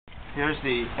here's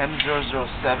the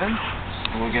M007,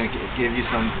 and we're going to give you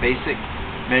some basic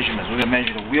measurements. We're going to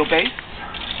measure the wheelbase.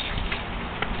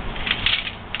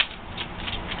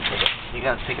 You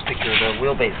got to take a picture of the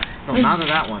wheelbase. No, not of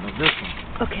that one, of this one.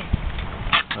 Okay.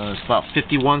 It's about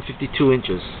 51, 52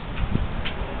 inches.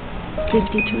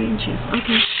 52 inches,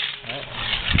 okay. Alright.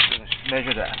 We're going to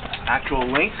measure the actual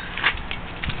length.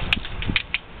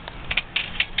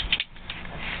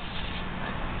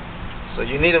 So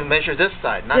you need to measure this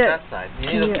side, not that side. You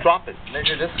need to drop it.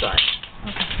 Measure this side.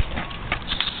 Okay.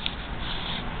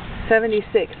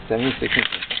 76. 76 inches.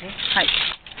 Okay. Height.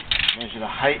 Measure the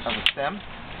height of the stem.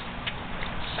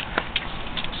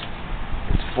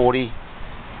 It's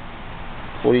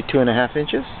 42 and a half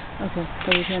inches. Okay,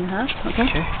 42 and a half. Okay.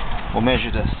 Okay. We'll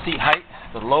measure the seat height,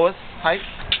 the lowest height.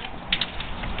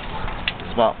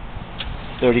 It's about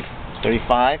 30,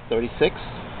 35, 36.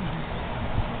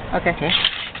 Okay. Okay.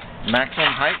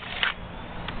 Maximum height.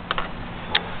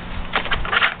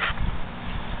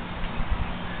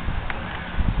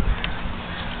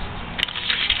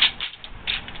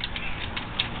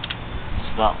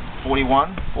 It's about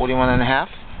 41 and a half.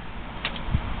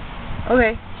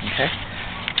 Okay. Okay.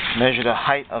 Measure the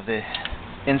height of the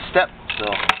instep. So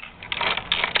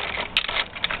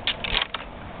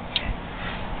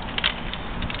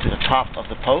to the top of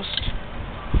the post,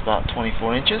 about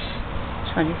 24 inches.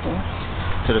 24.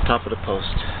 To the top of the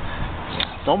post.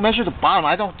 Don't measure the bottom.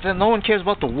 No one cares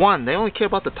about the one. They only care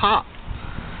about the top.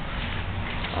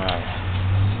 Alright.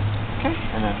 Okay.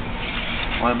 And then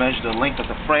I want to measure the length of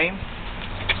the frame.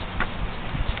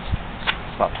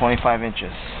 About 25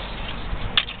 inches.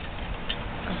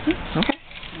 Okay. Okay.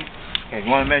 You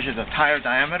want to measure the tire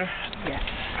diameter? Yes.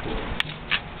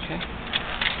 Okay.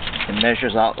 It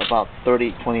measures out about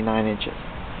 29 inches.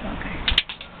 Okay.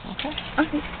 Okay.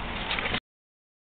 Okay.